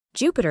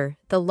Jupiter,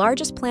 the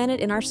largest planet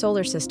in our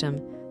solar system,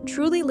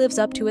 truly lives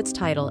up to its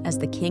title as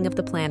the king of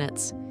the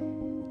planets.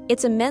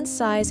 Its immense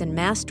size and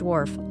mass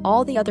dwarf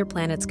all the other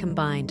planets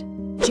combined.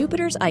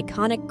 Jupiter's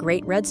iconic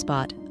Great Red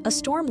Spot, a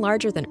storm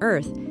larger than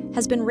Earth,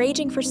 has been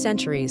raging for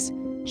centuries,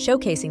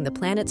 showcasing the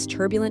planet's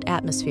turbulent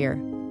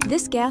atmosphere.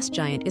 This gas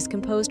giant is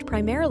composed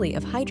primarily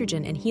of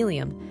hydrogen and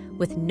helium,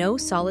 with no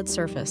solid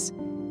surface.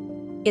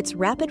 Its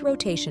rapid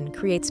rotation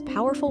creates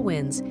powerful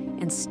winds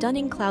and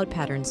stunning cloud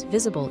patterns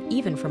visible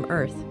even from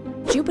Earth.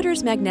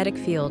 Jupiter's magnetic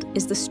field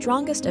is the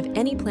strongest of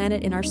any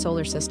planet in our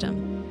solar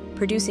system,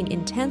 producing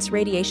intense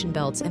radiation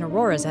belts and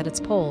auroras at its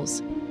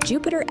poles.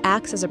 Jupiter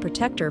acts as a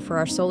protector for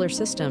our solar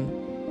system.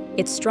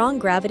 Its strong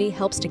gravity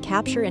helps to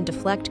capture and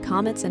deflect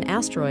comets and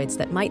asteroids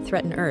that might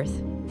threaten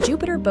Earth.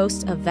 Jupiter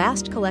boasts a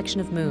vast collection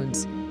of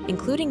moons,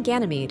 including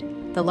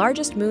Ganymede, the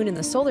largest moon in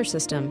the solar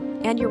system,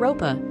 and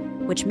Europa,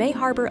 which may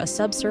harbor a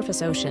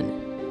subsurface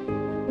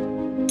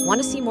ocean.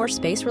 Want to see more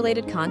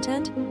space-related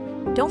content?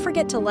 Don't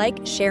forget to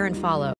like, share, and follow.